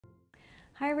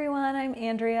Hi everyone, I'm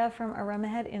Andrea from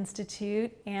Aromahead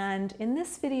Institute, and in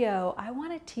this video I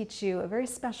want to teach you a very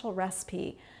special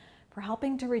recipe for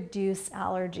helping to reduce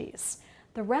allergies.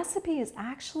 The recipe is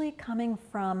actually coming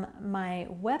from my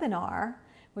webinar,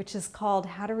 which is called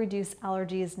How to Reduce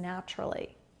Allergies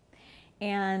Naturally.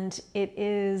 And it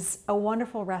is a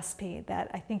wonderful recipe that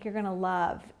I think you're going to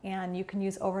love and you can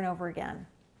use over and over again.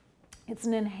 It's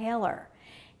an inhaler.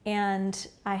 And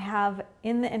I have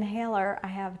in the inhaler, I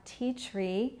have tea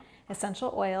tree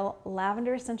essential oil,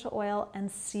 lavender essential oil,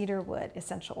 and cedarwood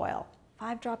essential oil.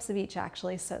 5 drops of each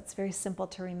actually, so it's very simple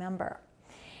to remember.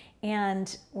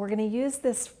 And we're going to use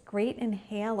this great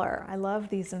inhaler. I love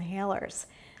these inhalers.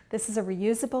 This is a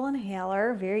reusable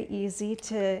inhaler, very easy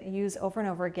to use over and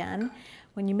over again.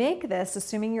 When you make this,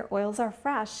 assuming your oils are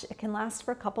fresh, it can last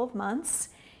for a couple of months.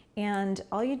 And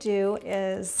all you do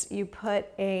is you put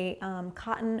a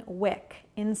cotton wick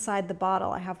inside the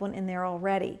bottle. I have one in there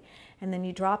already. And then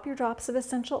you drop your drops of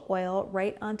essential oil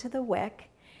right onto the wick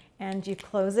and you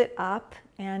close it up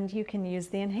and you can use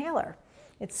the inhaler.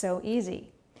 It's so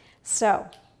easy. So,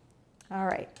 all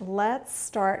right, let's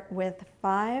start with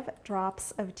 5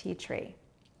 drops of tea tree.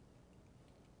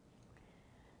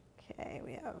 Okay,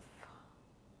 we have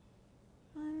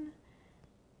 1,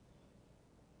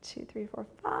 2, 3, 4,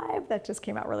 5. That just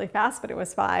came out really fast, but it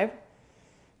was 5.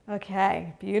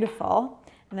 Okay, beautiful.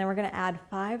 And then we're going to add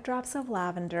 5 drops of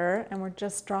lavender, and we're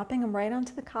just dropping them right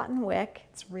onto the cotton wick.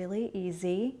 It's really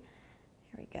easy.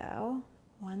 Here we go.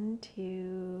 1,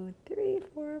 2, 3,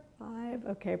 4, 5.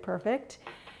 Okay, perfect.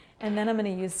 And then I'm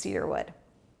going to use cedarwood.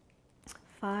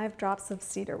 5 drops of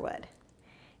cedarwood.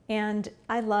 And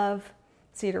I love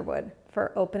cedarwood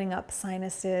for opening up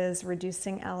sinuses,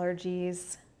 reducing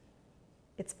allergies.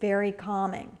 It's very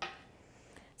calming.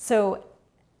 So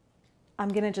I'm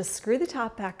going to just screw the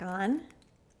top back on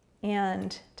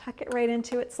and tuck it right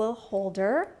into its little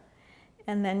holder.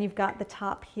 And then you've got the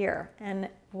top here and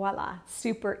voila,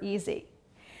 super easy.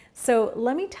 So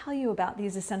let me tell you about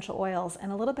these essential oils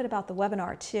and a little bit about the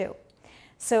webinar too.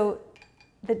 So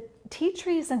the tea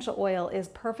tree essential oil is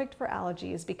perfect for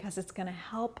allergies because it's going to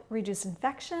help reduce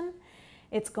infection.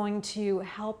 It's going to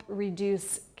help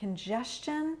reduce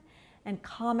congestion and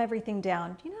calm everything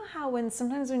down. Do you know how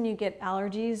sometimes when you get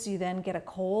allergies, you then get a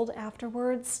cold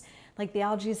afterwards? Like the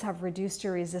allergies have reduced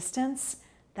your resistance.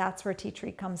 That's where tea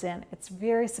tree comes in. It's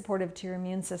very supportive to your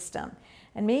immune system.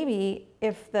 And maybe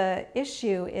if the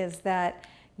issue is that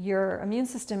your immune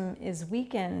system is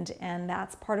weakened and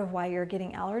that's part of why you're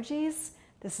getting allergies,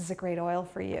 this is a great oil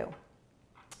for you.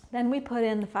 Then we put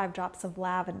in the 5 drops of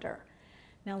lavender.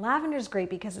 Now lavender is great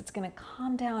because it's going to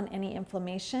calm down any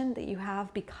inflammation that you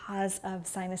have because of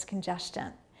sinus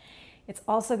congestion. It's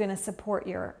also going to support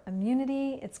your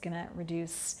immunity. It's going to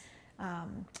reduce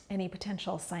any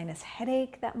potential sinus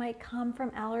headache that might come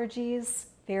from allergies.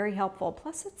 Very helpful.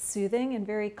 Plus it's soothing and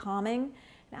very calming.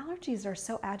 And allergies are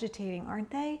so agitating,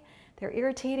 aren't they? They're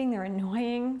irritating, they're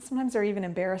annoying, sometimes they're even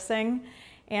embarrassing.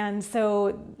 And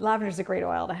so lavender is a great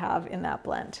oil to have in that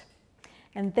blend.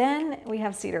 And then we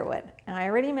have cedarwood. And I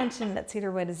already mentioned that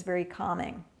cedarwood is very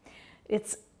calming.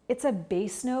 It's a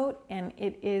base note, and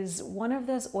it is one of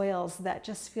those oils that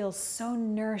just feels so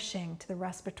nourishing to the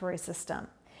respiratory system.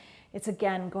 It's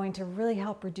again going to really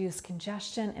help reduce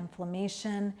congestion,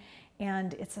 inflammation,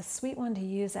 and it's a sweet one to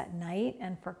use at night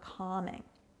and for calming.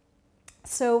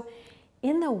 So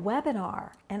in the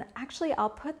webinar, and actually I'll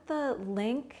put the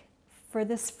link for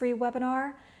this free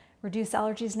webinar, Reduce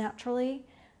Allergies Naturally,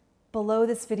 below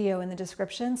this video in the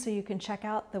description so you can check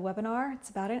out the webinar. It's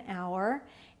about an hour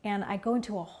and I go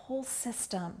into a whole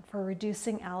system for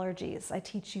reducing allergies. I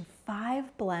teach you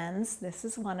 5 blends. This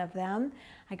is one of them.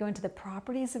 I go into the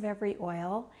properties of every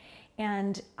oil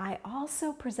and I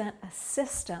also present a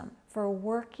system for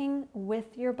working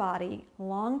with your body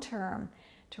long-term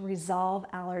to resolve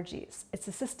allergies. It's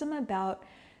a system about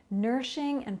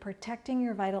nourishing and protecting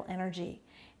your vital energy.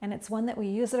 And it's one that we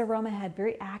use at Aromahead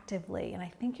very actively. And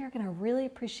I think you're going to really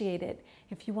appreciate it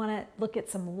if you want to look at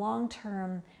some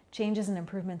long-term changes and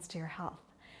improvements to your health.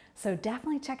 So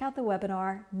definitely check out the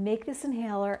webinar, make this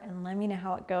inhaler, and let me know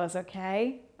how it goes,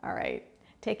 okay? All right,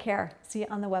 take care. See you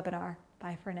on the webinar.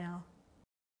 Bye for now.